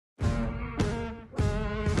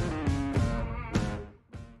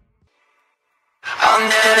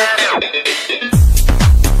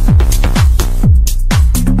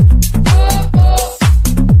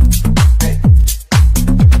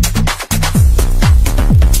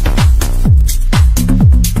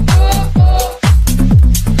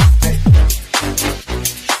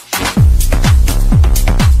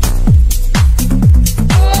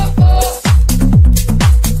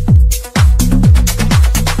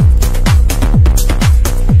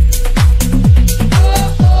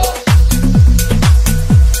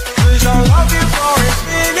I love you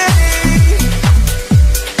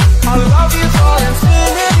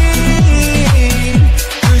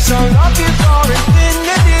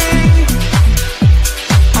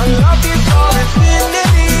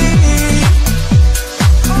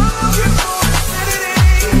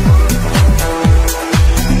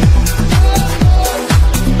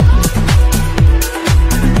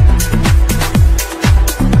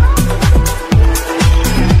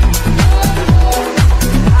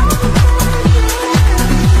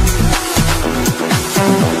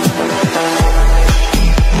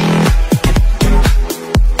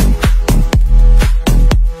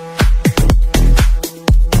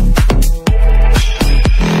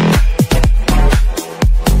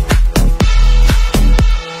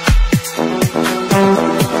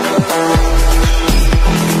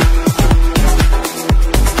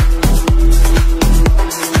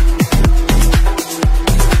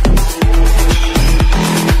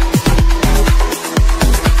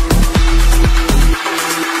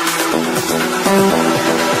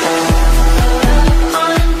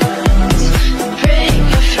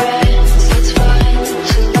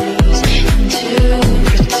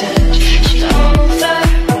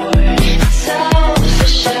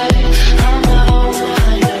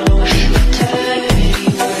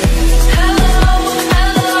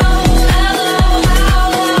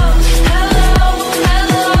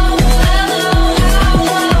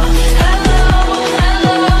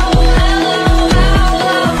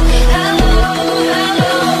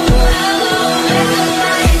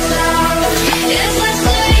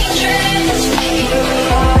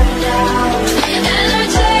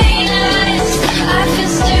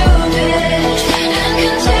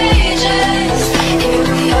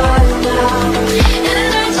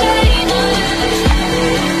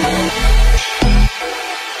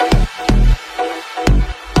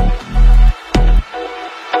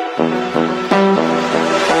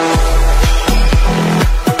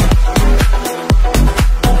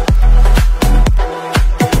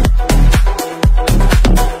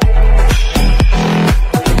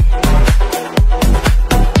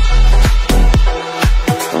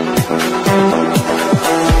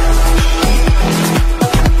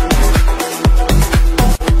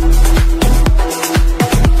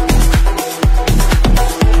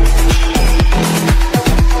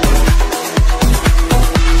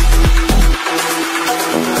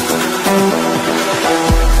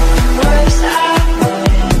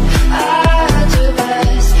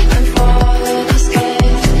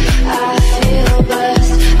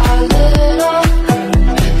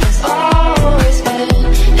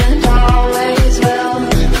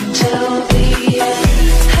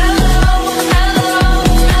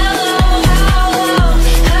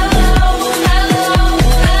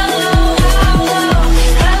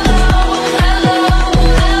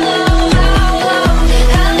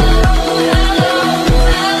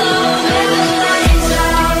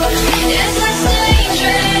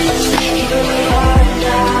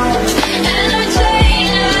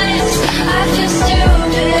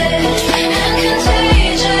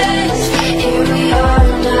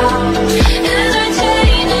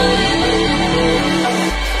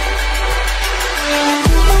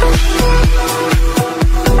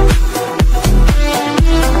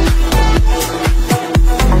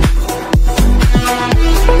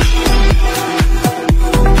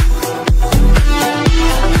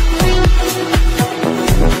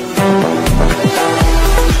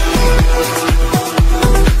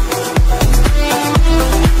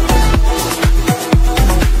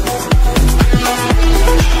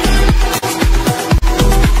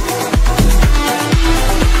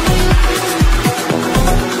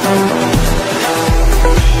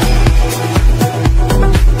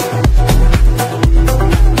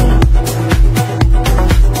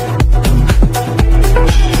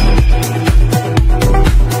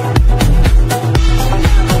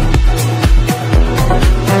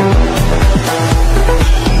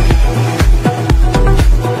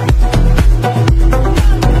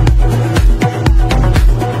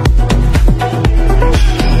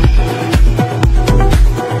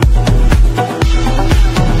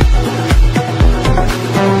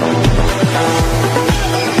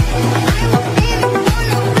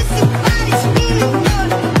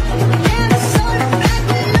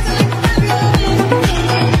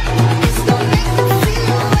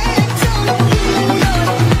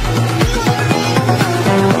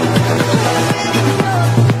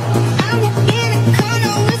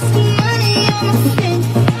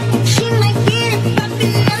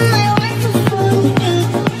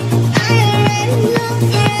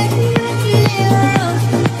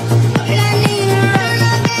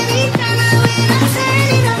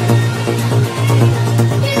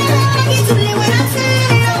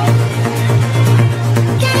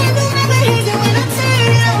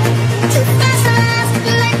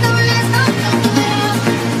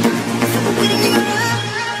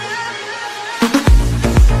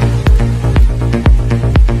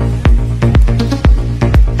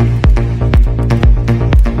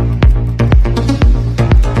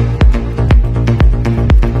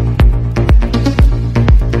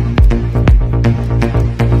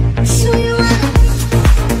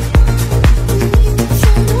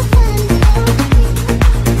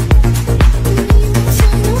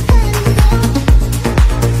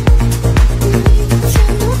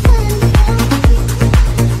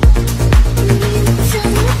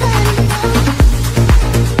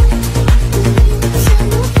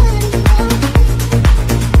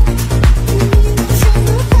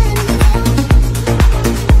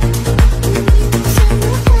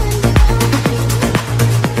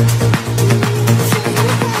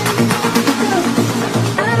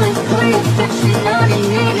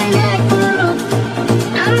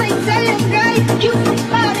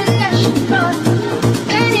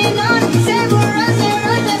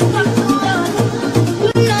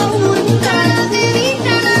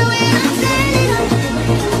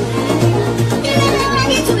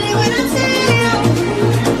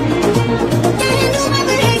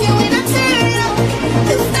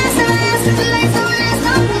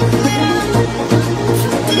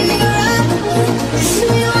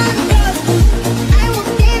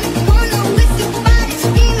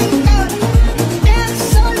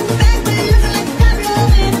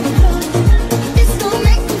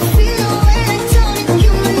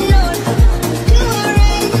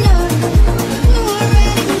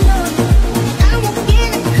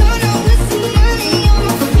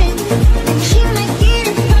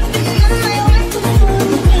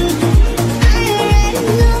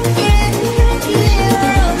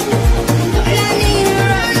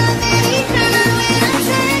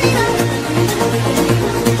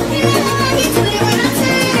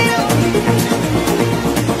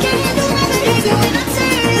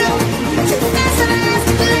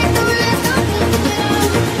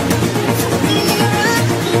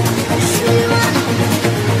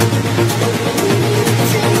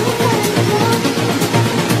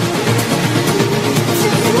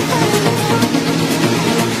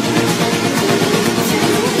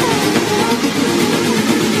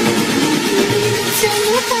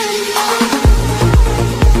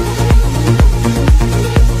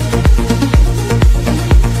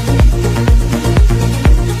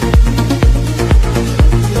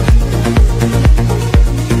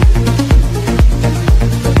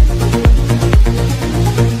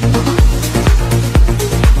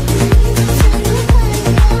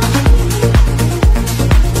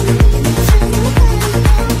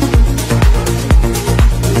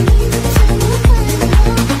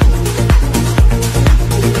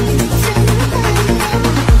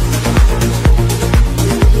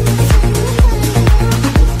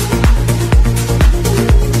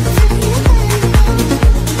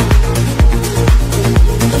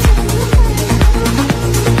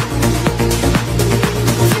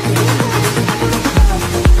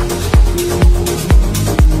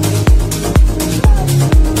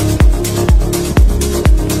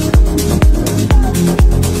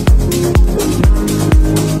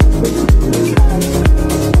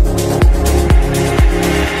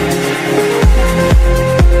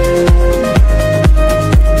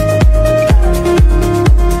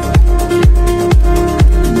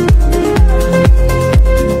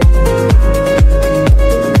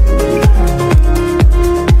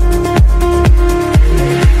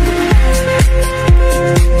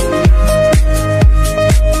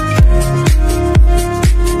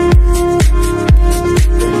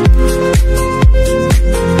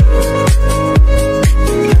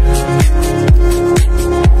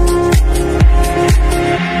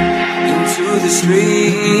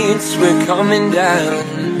coming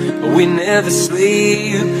down. We never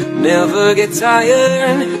sleep, never get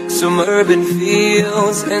tired. Some urban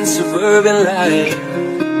fields and suburban life.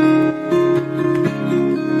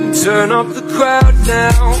 Turn up the crowd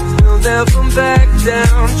now, we'll never back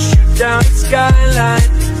down. Shoot down the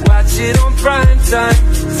skyline, watch it on prime time.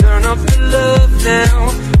 Turn up the love now,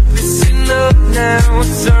 listen up now.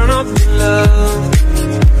 Turn up the love.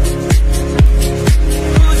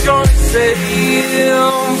 Who's gonna save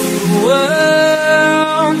the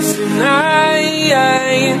world tonight?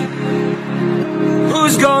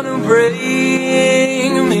 Who's gonna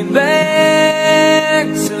bring me back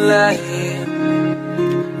to life?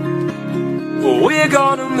 We're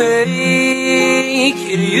gonna make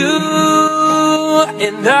it, you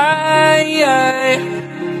and I.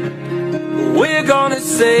 We're gonna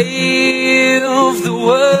save the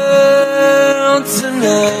world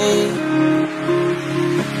tonight.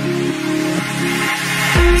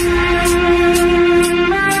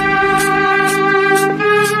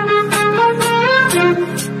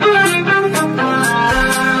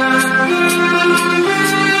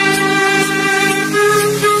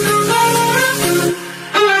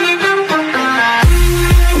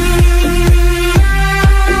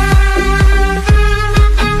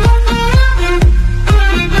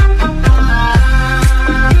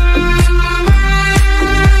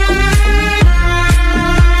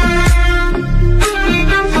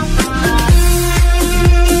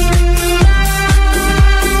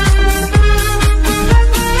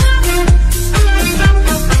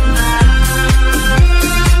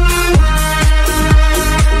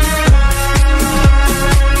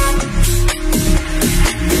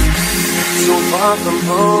 From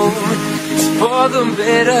home, it's for the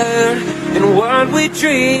better, and what we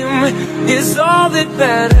dream is all that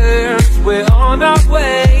matters. We're on our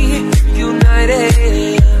way,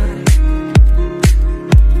 united.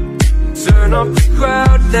 Turn up the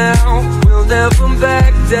crowd now, we'll never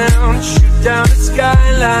back down. Shoot down the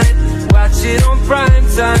skyline, watch it on prime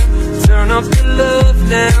time. Turn up the love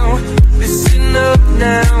now, listen up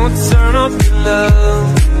now. Turn up the love.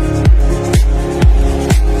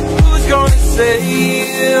 Gonna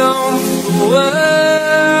save the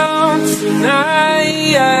world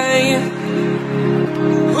tonight?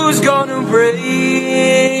 Who's gonna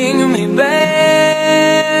bring me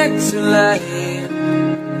back to life?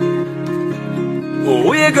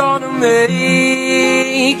 We're gonna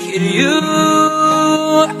make it, you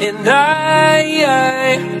and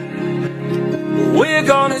I. We're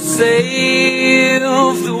gonna save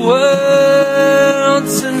the world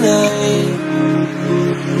tonight.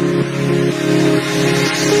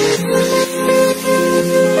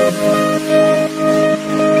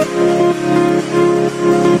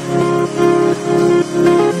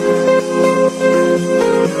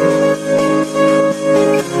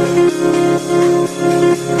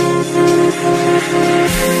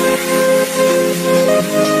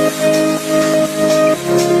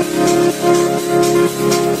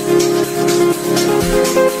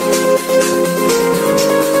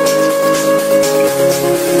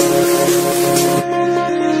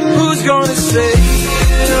 Who's gonna save?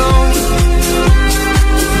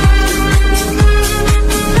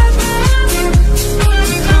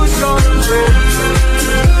 Who's gonna bring?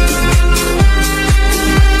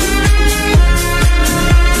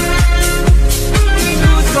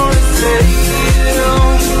 Who's gonna save the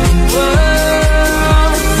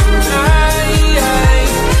world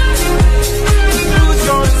tonight? Who's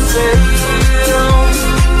gonna save?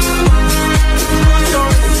 Who's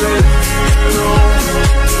gonna save?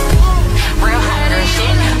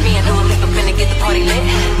 Get the party lit.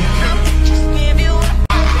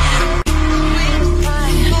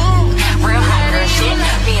 Real hot girl shit.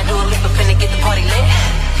 Me and Dua Lipa finna get the party lit.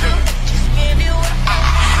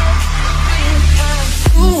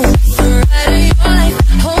 Ooh, the ride of your life.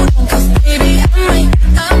 Hold on, 'cause baby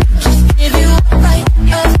I'm just give you a bite of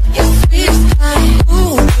your sweetest time.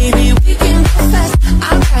 Ooh, baby we can go fast.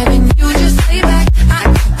 I'll drive and you just lay back. I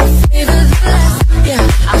got the flavors of last. Yeah,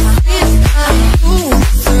 I'm sweetest time. Ooh,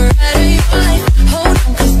 the ride of your life. Hold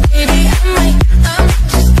on, 'cause baby I'm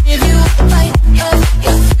just give you a bite of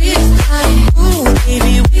your sweetest time. Ooh,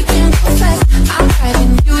 baby we can go fast. I'll drive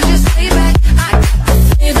and you just lay back. I got the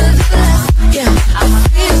flavors of last. Yeah, I'm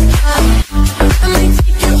sweetest time. I might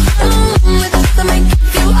take you home with us. I might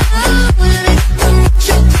give you all of it. Come get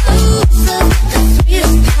your clothes up. The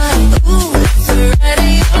sweetest time. Ooh, the ride of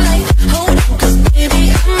your life. Hold on, 'cause baby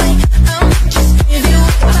I'm just give you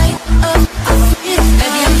a bite of your sweetest time.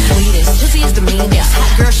 Baby, I'm the sweetest. Pussy is the meanest.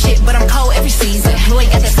 Hot girl shit, but I'm cold every season. Boy,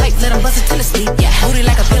 got that pipe, let him bust it till it's sleep. Yeah, booty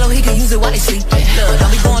like a pillow, he can use it while he sleeping. Look,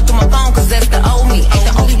 don't be going through my phone, 'cause that's the old me. Ain't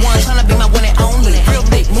the only one tryna be my way.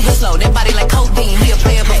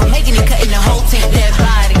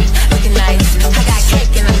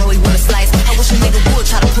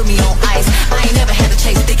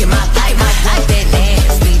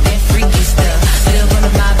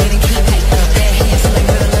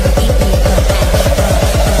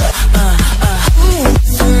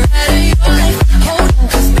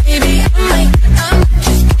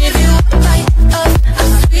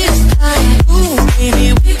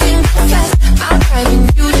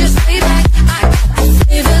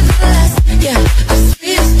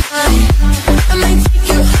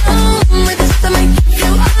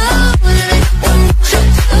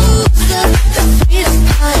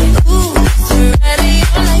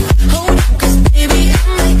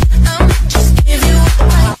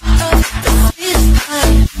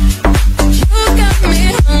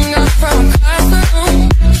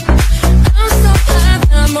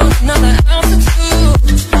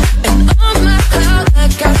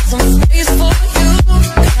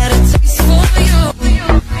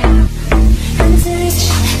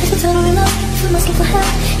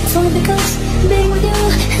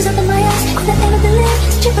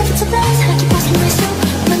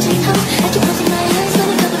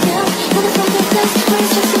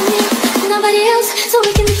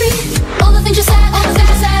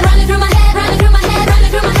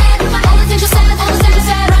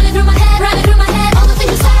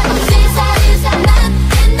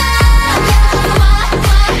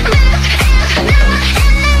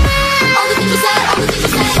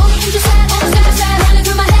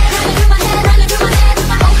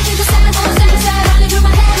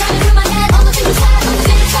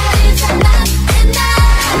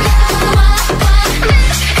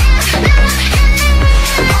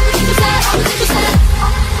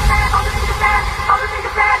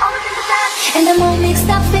 And I'm all mixed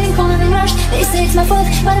up, feeling cold and rushed. They say it's my fault,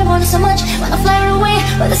 but I want it so much. Wanna fly her away,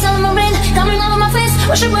 but the sun and rain coming all over my face,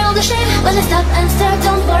 wash away all the shame. When I stop and stare,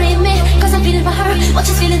 don't worry me, cause I'm feeling for her, what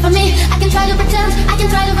she's feeling for me. I can try to pretend, I can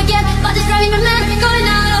try to forget, but it's driving me mad, going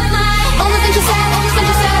out.